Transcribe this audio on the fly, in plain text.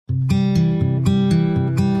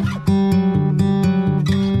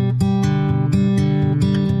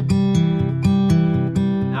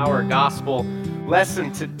gospel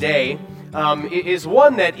lesson today is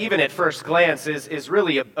one that even at first glance is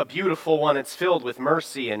really a beautiful one. It's filled with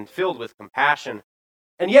mercy and filled with compassion.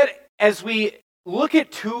 And yet, as we look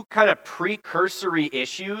at two kind of precursory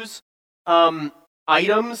issues,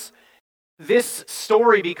 items, this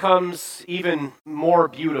story becomes even more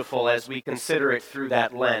beautiful as we consider it through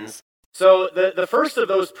that lens. So the first of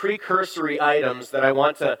those precursory items that I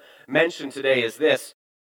want to mention today is this,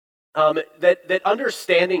 that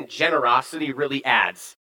understanding generosity really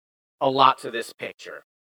adds a lot to this picture,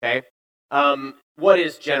 okay? What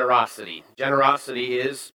is generosity? Generosity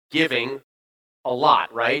is giving a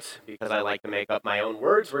lot, right? Because I like to make up my own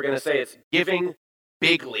words, we're going to say it's giving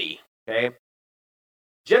bigly, okay?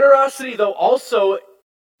 Generosity, though, also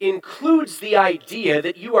includes the idea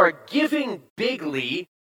that you are giving bigly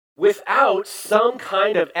without some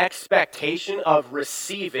kind of expectation of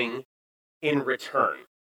receiving in return.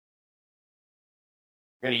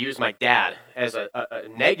 I'm going to use my dad as a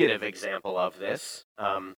negative example of this.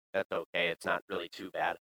 That's okay. It's not really too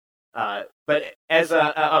bad. But as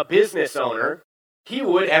a business owner, he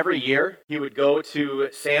would every year, he would go to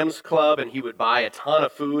Sam's Club and he would buy a ton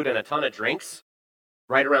of food and a ton of drinks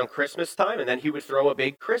right around Christmas time, and then he would throw a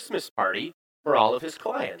big Christmas party for all of his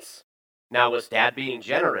clients. Now, was Dad being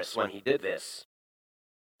generous when he did this?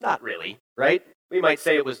 Not really, right? We might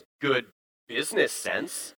say it was good business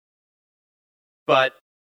sense, but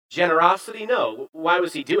generosity, no. Why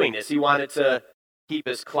was he doing this? He wanted to keep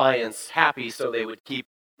his clients happy so they would keep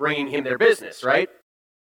bringing him their business, right?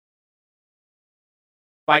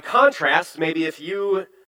 By contrast, maybe if you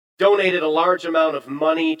donated a large amount of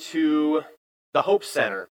money to the Hope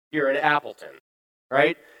Center here in Appleton,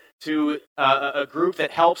 right? To a group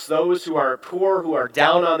that helps those who are poor, who are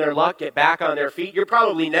down on their luck, get back on their feet, you're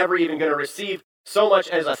probably never even going to receive so much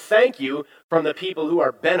as a thank you from the people who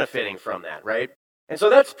are benefiting from that, right? And so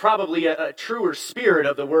that's probably a truer spirit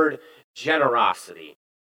of the word generosity.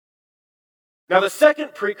 Now, the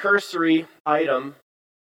second precursory item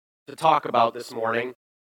to talk about this morning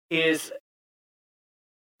is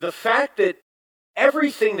the fact that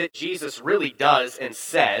everything that Jesus really does and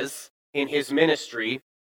says in his ministry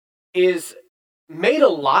is made a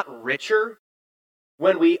lot richer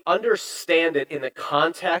when we understand it in the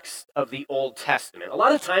context of the Old Testament. A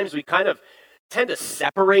lot of times we kind of tend to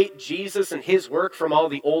separate Jesus and his work from all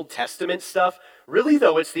the Old Testament stuff. Really,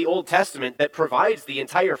 though, it's the Old Testament that provides the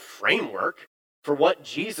entire framework for what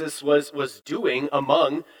Jesus was doing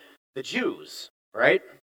among the Jews, right?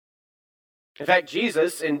 In fact,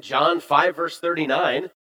 Jesus in John 5, verse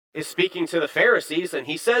 39, is speaking to the Pharisees, and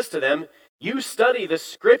he says to them, you study the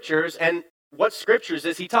scriptures, and what scriptures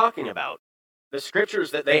is he talking about? The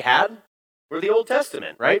scriptures that they had were the Old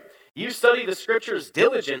Testament, right? You study the scriptures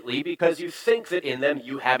diligently because you think that in them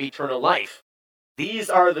you have eternal life. These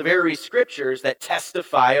are the very scriptures that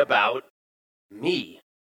testify about me.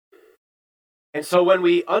 And so when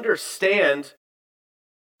we understand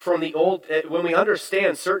when we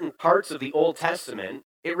understand certain parts of the Old Testament,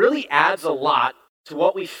 it really adds a lot to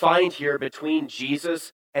what we find here between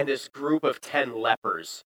Jesus and this group of 10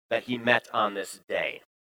 lepers that he met on this day.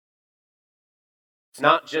 It's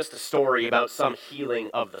not just a story about some healing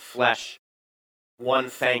of the flesh, one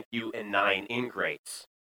thank you and 9 ingrates.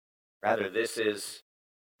 Rather, this is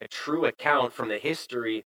a true account from the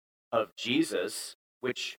history of Jesus,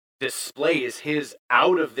 which displays his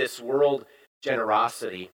out-of-this-world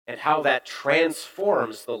generosity and how that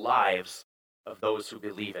transforms the lives of those who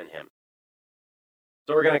believe in him.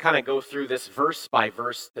 So we're going to kind of go through this verse by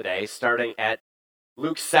verse today, starting at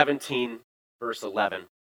Luke 17, verse 11.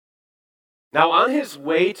 Now on his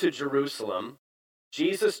way to Jerusalem,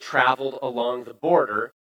 Jesus traveled along the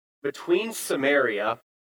border between Samaria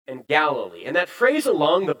and Galilee. And that phrase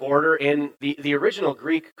along the border in the original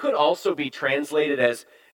Greek could also be translated as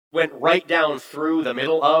went right down through the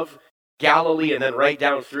middle of Galilee and then right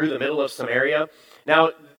down through the middle of Samaria.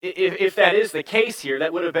 Now, if that is the case here,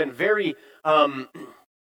 that would have been very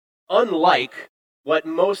unlike what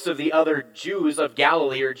most of the other Jews of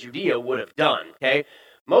Galilee or Judea would have done, okay?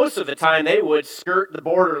 Most of the time, they would skirt the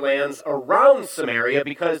borderlands around Samaria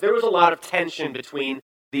because there was a lot of tension between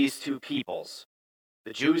these two peoples.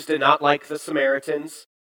 The Jews did not like the Samaritans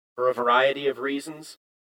for a variety of reasons.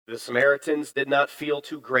 The Samaritans did not feel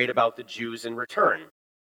too great about the Jews in return.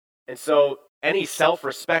 And so any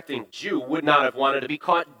self-respecting Jew would not have wanted to be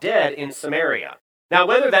caught dead in Samaria. Now,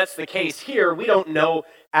 whether that's the case here, we don't know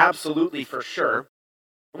absolutely for sure.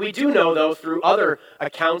 We do know, though, through other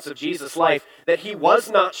accounts of Jesus' life, that he was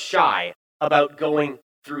not shy about going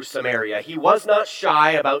through Samaria. He was not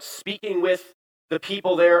shy about speaking with the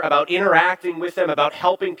people there, about interacting with them, about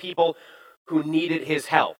helping people who needed his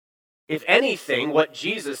help. If anything, what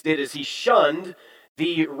Jesus did is he shunned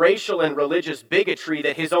the racial and religious bigotry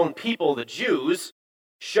that his own people, the Jews,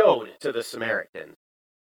 showed to the Samaritans.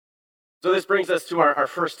 So this brings us to our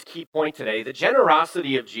first key point today. The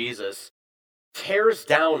generosity of Jesus tears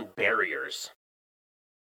down barriers.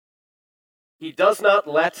 He does not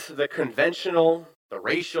let the conventional, the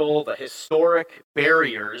racial, the historic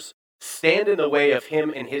barriers stand in the way of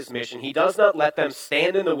him and his mission. He does not let them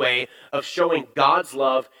stand in the way of showing God's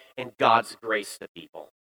love and God's grace to people.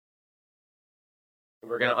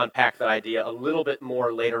 We're going to unpack that idea a little bit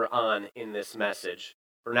more later on in this message.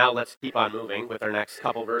 For now, let's keep on moving with our next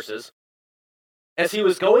couple verses. As he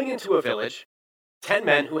was going into a village, 10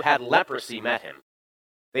 men who had leprosy met him.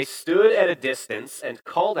 They stood at a distance and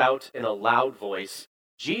called out in a loud voice,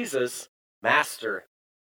 "Jesus, Master,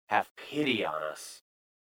 have pity on us."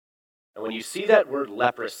 And when you see that word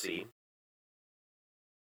leprosy,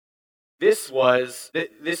 this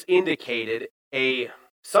indicated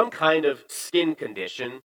some kind of skin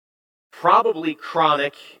condition, probably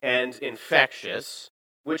chronic and infectious,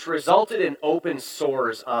 which resulted in open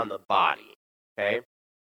sores on the body. Okay?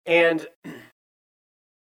 And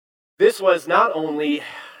this was not only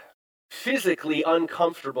physically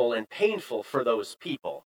uncomfortable and painful for those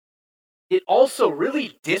people, it also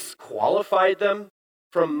really disqualified them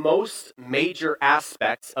from most major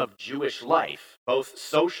aspects of Jewish life, both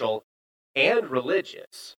social and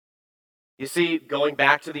religious. You see, going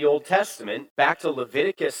back to the Old Testament, back to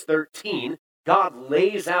Leviticus 13, God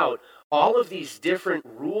lays out all of these different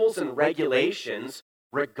rules and regulations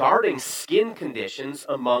regarding skin conditions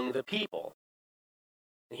among the people.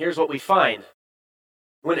 And here's what we find.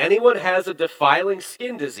 When anyone has a defiling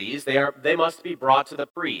skin disease, they must be brought to the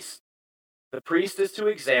priest. The priest is to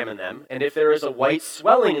examine them, and if there is a white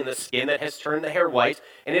swelling in the skin that has turned the hair white,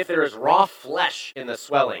 and if there is raw flesh in the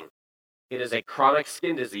swelling, it is a chronic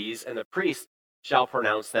skin disease, and the priest shall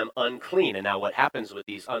pronounce them unclean. And now what happens with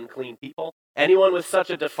these unclean people? Anyone with such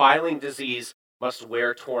a defiling disease must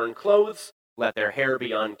wear torn clothes, let their hair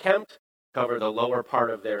be unkempt, cover the lower part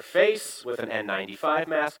of their face with an N95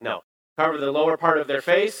 mask. No, cover the lower part of their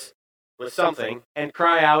face with something and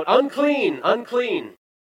cry out, "Unclean, unclean."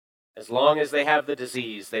 As long as they have the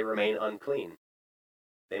disease, they remain unclean.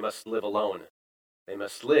 They must live alone. They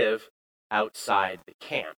must live outside the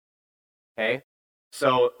camp. Okay?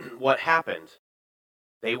 So what happened?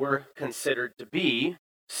 They were considered to be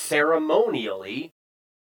ceremonially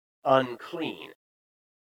unclean.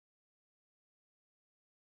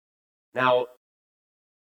 Now,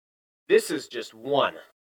 this is just one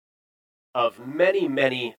of many,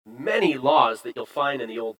 many, many laws that you'll find in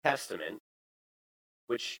the Old Testament,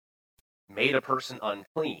 which made a person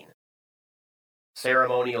unclean,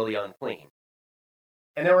 ceremonially unclean.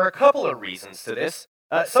 And there were a couple of reasons to this.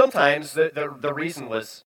 Sometimes the reason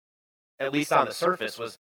was, at least on the surface,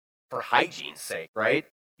 was for hygiene's sake, right?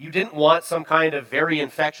 You didn't want some kind of very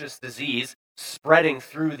infectious disease spreading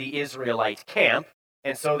through the Israelite camp,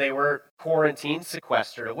 and so they were quarantined,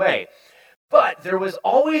 sequestered away. But there was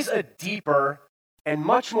always a deeper and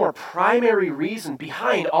much more primary reason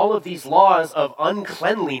behind all of these laws of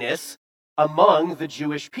uncleanliness among the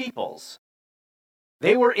Jewish peoples.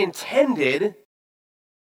 They were intended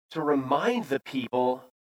to remind the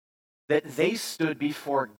people that they stood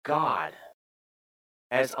before God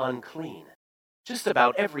as unclean. Just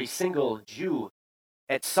about every single Jew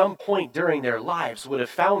at some point during their lives would have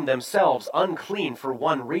found themselves unclean for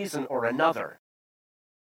one reason or another.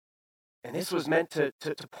 And this was meant to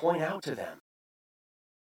point out to them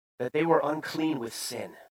that they were unclean with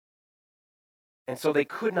sin. And so they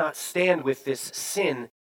could not stand with this sin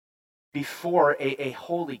before a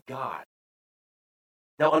holy God.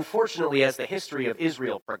 Now, unfortunately, as the history of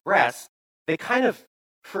Israel progressed, they kind of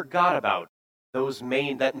forgot about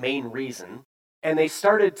that main reason, and they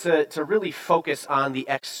started to really focus on the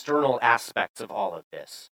external aspects of all of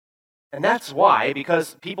this. And that's why,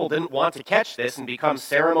 because people didn't want to catch this and become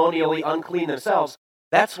ceremonially unclean themselves,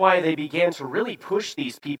 that's why they began to really push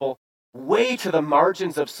these people way to the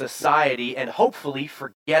margins of society and hopefully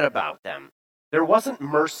forget about them. There wasn't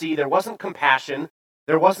mercy, there wasn't compassion,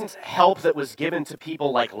 there wasn't help that was given to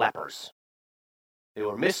people like lepers. They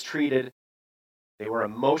were mistreated, they were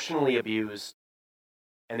emotionally abused,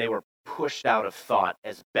 and they were pushed out of thought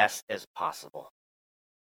as best as possible.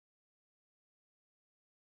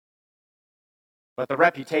 But the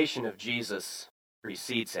reputation of Jesus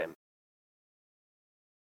precedes him.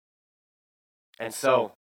 And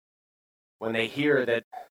so, when they hear that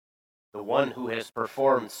the one who has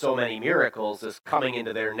performed so many miracles is coming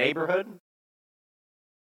into their neighborhood,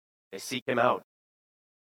 they seek him out.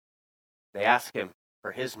 They ask him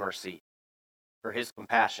for his mercy, for his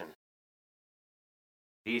compassion.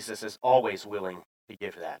 Jesus is always willing to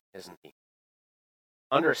give that, isn't he?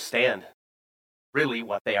 Understand really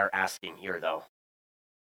what they are asking here, though.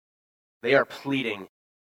 They are pleading,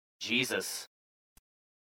 Jesus,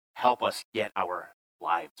 help us get our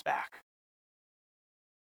lives back.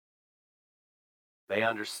 They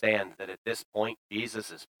understand that at this point,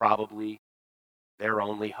 Jesus is probably their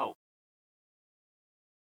only hope.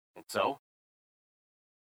 And so,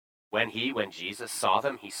 when Jesus saw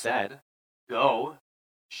them, he said, go,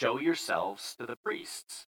 show yourselves to the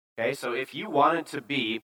priests. Okay, so if you wanted to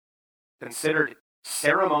be considered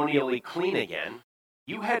ceremonially clean again,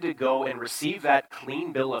 you had to go and receive that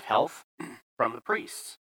clean bill of health from the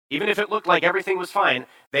priests. Even if it looked like everything was fine,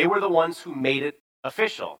 they were the ones who made it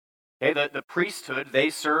official. Okay, the priesthood, they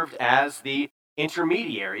served as the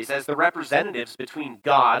intermediaries, as the representatives between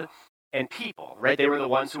God and people, right? They were the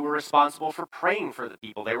ones who were responsible for praying for the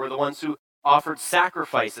people. They were the ones who offered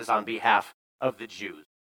sacrifices on behalf of the Jews.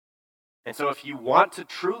 And so if you want to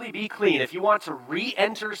truly be clean, if you want to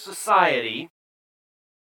re-enter society,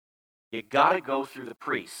 you got to go through the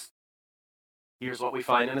priests. Here's what we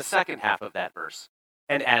find in the second half of that verse.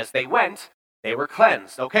 And as they went, they were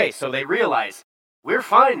cleansed. Okay, so they realize, we're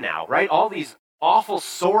fine now, right? All these awful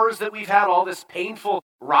sores that we've had, all this painful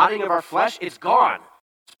rotting of our flesh, it's gone.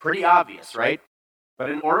 It's pretty obvious, right?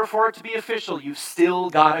 But in order for it to be official, you've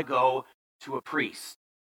still got to go to a priest.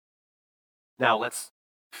 Now let's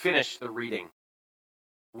finish the reading.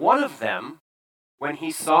 One of them, when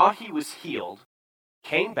he saw he was healed,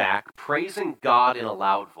 came back praising God in a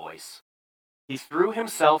loud voice. He threw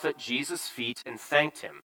himself at Jesus' feet and thanked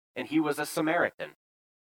him, and he was a Samaritan.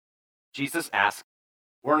 Jesus asked,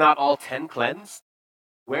 were not all 10 cleansed?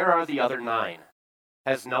 Where are the other 9?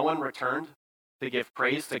 Has no one returned to give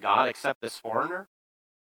praise to God except this foreigner?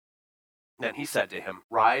 Then he said to him,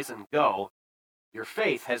 rise and go. Your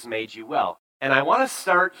faith has made you well. And I want to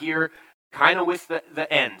start here kind of with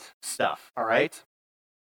the end stuff, all right?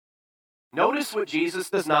 Notice what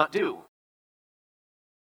Jesus does not do.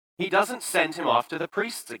 He doesn't send him off to the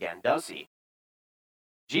priests again, does he?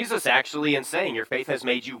 Jesus actually, in saying, your faith has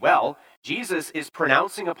made you well, Jesus is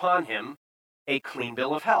pronouncing upon him a clean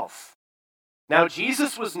bill of health. Now,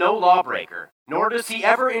 Jesus was no lawbreaker, nor does he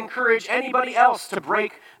ever encourage anybody else to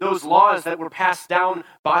break those laws that were passed down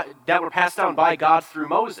by God through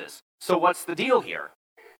Moses. So what's the deal here?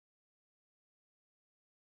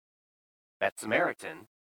 That Samaritan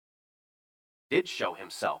did show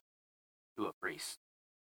himself to a priest.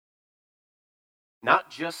 Not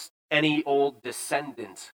just any old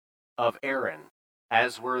descendant of Aaron,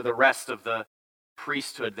 as were the rest of the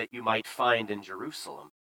priesthood that you might find in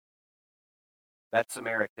Jerusalem. That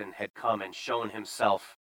Samaritan had come and shown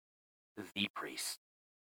himself the priest,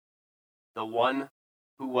 the one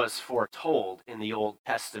who was foretold in the Old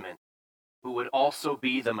Testament, who would also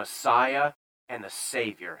be the Messiah and the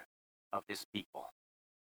Savior of his people.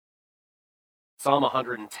 Psalm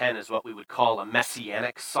 110 is what we would call a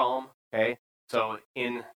messianic psalm, okay? So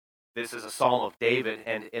this is a psalm of David,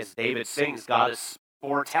 and as David sings, God is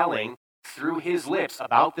foretelling through his lips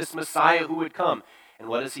about this Messiah who would come. And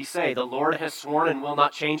what does he say? The Lord has sworn and will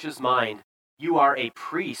not change his mind. You are a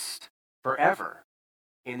priest forever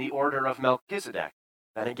in the order of Melchizedek.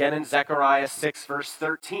 Then again in Zechariah 6, verse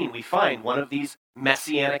 13, we find one of these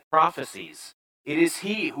messianic prophecies. It is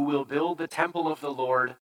he who will build the temple of the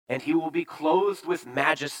Lord, and he will be clothed with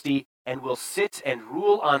majesty and will sit and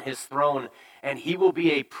rule on his throne, and he will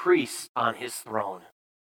be a priest on his throne.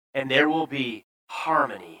 And there will be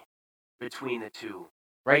harmony between the two.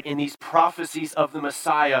 Right? In these prophecies of the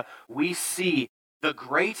Messiah, we see the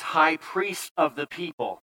great high priest of the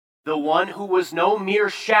people, the one who was no mere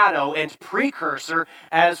shadow and precursor,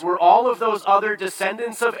 as were all of those other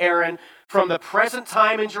descendants of Aaron from the present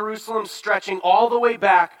time in Jerusalem, stretching all the way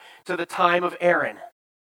back to the time of Aaron.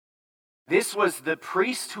 This was the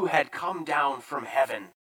priest who had come down from heaven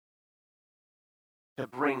to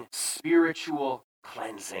bring spiritual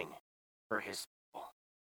cleansing for his people.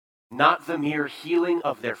 Not the mere healing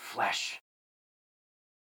of their flesh,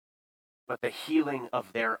 but the healing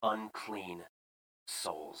of their unclean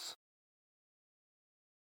souls.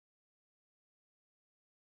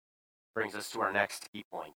 Brings us to our next key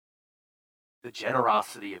point. The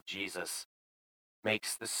generosity of Jesus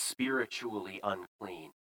makes the spiritually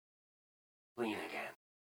unclean clean again.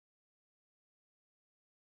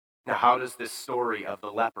 Now, how does this story of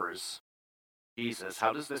the lepers, Jesus,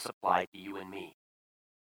 how does this apply to you and me?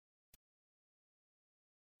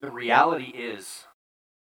 The reality is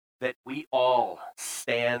that we all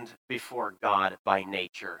stand before God by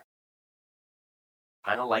nature,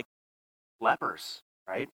 kind of like lepers,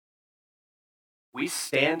 right? We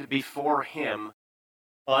stand before him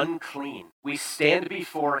unclean. We stand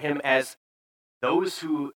before him as those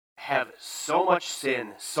who have so much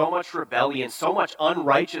sin, so much rebellion, so much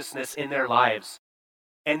unrighteousness in their lives.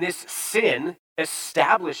 And this sin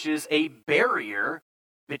establishes a barrier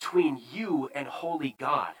between you and holy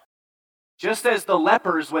God. Just as the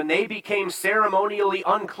lepers, when they became ceremonially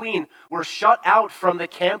unclean, were shut out from the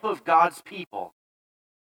camp of God's people,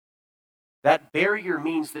 that barrier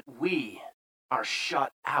means that we are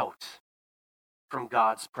shut out from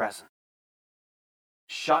God's presence.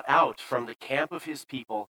 Shut out from the camp of his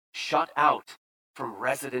people, shut out from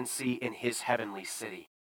residency in his heavenly city.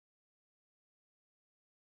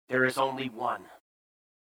 There is only one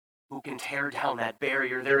who can tear down that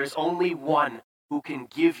barrier. There is only one who can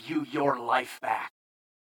give you your life back.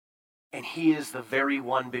 And he is the very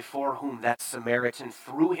one before whom that Samaritan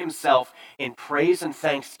threw himself in praise and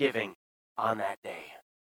thanksgiving on that day.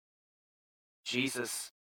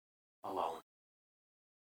 Jesus alone.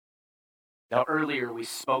 Now, earlier we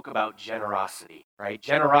spoke about generosity, right?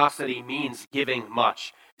 Generosity means giving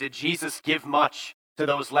much. Did Jesus give much to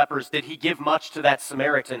those lepers? Did he give much to that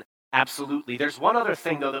Samaritan? Absolutely. There's one other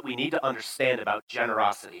thing, though, that we need to understand about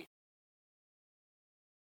generosity.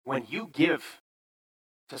 When you give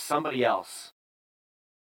to somebody else,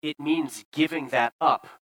 it means giving that up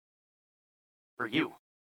for you.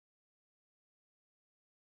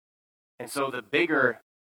 And so the bigger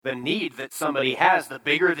the need that somebody has, the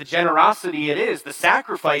bigger the generosity it is, the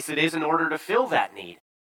sacrifice it is in order to fill that need.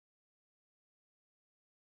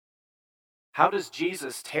 How does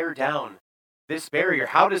Jesus tear down this barrier?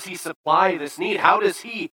 How does he supply this need? How does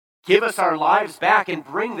he give us our lives back and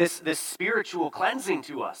bring this spiritual cleansing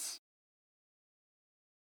to us?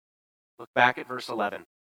 Look back at verse 11.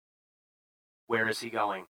 Where is he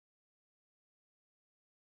going?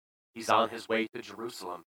 He's on his way to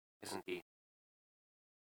Jerusalem, isn't he?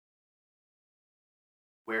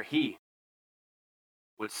 Where he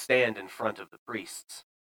would stand in front of the priests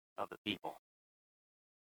of the people.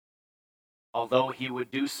 Although he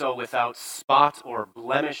would do so without spot or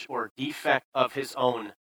blemish or defect of his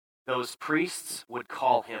own, those priests would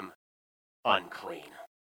call him unclean,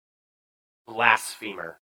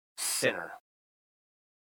 blasphemer, sinner,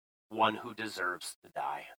 one who deserves to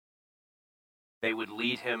die. They would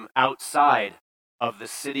lead him outside of the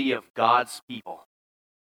city of God's people,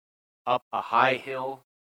 up a high hill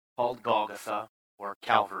called Golgotha or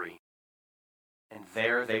Calvary, and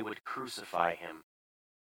there they would crucify him.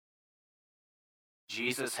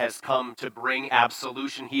 Jesus has come to bring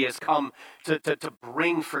absolution. He has come to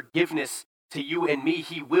bring forgiveness to you and me.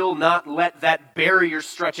 He will not let that barrier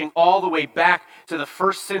stretching all the way back to the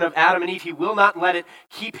first sin of Adam and Eve, he will not let it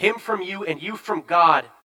keep him from you and you from God.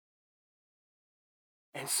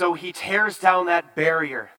 And so he tears down that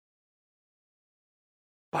barrier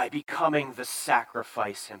by becoming the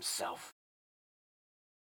sacrifice himself.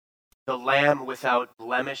 The lamb without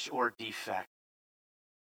blemish or defect.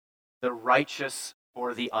 The righteous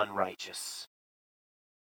or the unrighteous.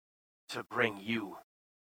 To bring you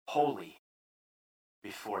holy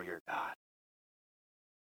before your God.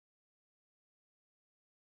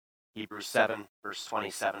 Hebrews 7, verse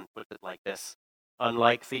 27 puts it like this.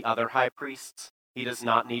 Unlike the other high priests, he does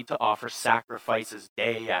not need to offer sacrifices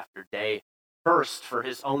day after day, first for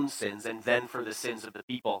his own sins and then for the sins of the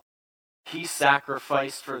people. He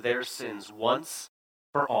sacrificed for their sins once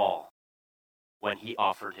for all when he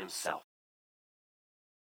offered himself.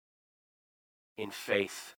 In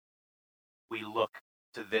faith, we look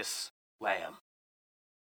to this Lamb,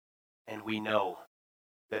 and we know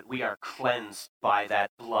that we are cleansed by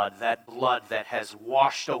that blood that has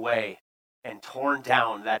washed away and torn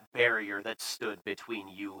down that barrier that stood between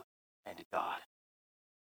you and God.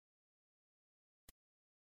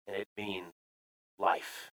 And it means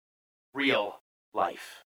life, real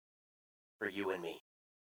life for you and me.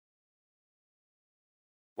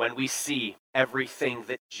 When we see everything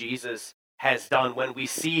that Jesus has done, when we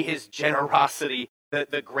see his generosity,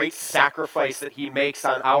 the great sacrifice that he makes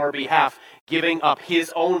on our behalf, giving up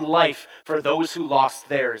his own life for those who lost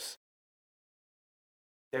theirs,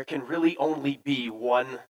 there can really only be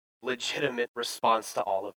one legitimate response to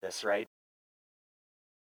all of this, right?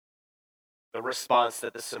 The response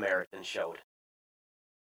that the Samaritan showed.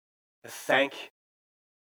 To thank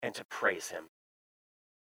and to praise him.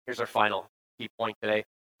 Here's our final key point today.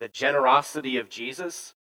 The generosity of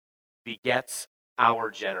Jesus begets our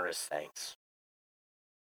generous thanks.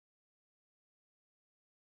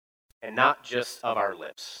 And not just of our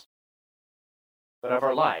lips, but of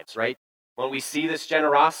our lives, right? When we see this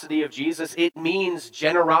generosity of Jesus, it means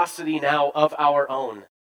generosity now of our own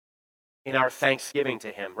in our thanksgiving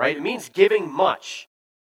to him, right? It means giving much,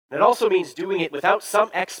 And it also means doing it without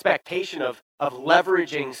some expectation of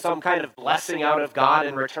leveraging some kind of blessing out of God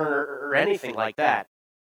in return or anything like that.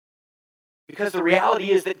 Because the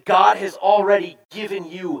reality is that God has already given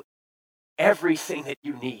you everything that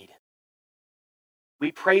you need.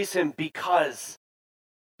 We praise him because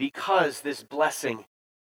this blessing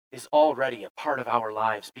is already a part of our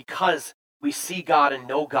lives, because we see God and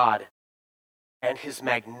know God and his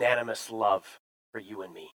magnanimous love for you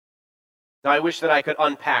and me. Now, I wish that I could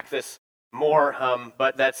unpack this more,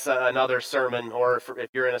 but that's another sermon, or if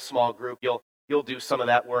you're in a small group, you'll do some of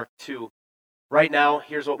that work too. Right now,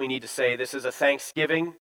 here's what we need to say. This is a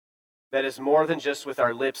thanksgiving that is more than just with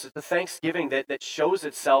our lips. It's a thanksgiving that shows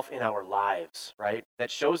itself in our lives, right? That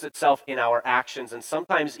shows itself in our actions, and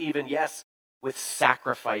sometimes even, yes, with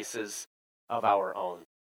sacrifices of our own.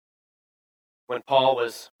 When Paul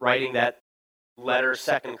was writing that letter,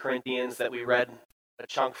 2 Corinthians, that we read a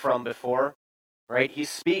chunk from before, right?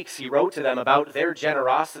 He wrote to them about their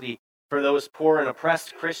generosity for those poor and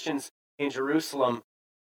oppressed Christians in Jerusalem.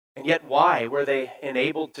 And yet why were they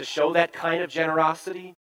enabled to show that kind of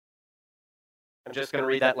generosity? I'm just going to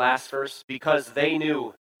read that last verse. Because they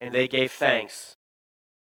knew and they gave thanks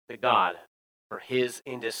to God for his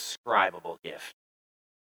indescribable gift.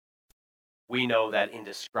 We know that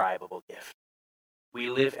indescribable gift. We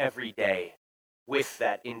live every day with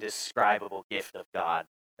that indescribable gift of God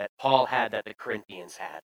that Paul had, that the Corinthians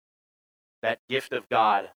had. That gift of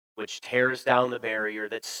God which tears down the barrier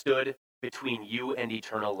that stood between you and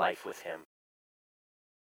eternal life with him.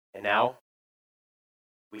 And now,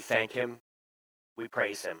 we thank him, we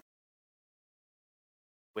praise him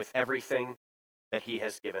with everything that he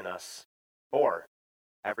has given us, for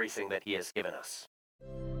everything that he has given us.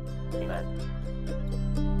 Amen.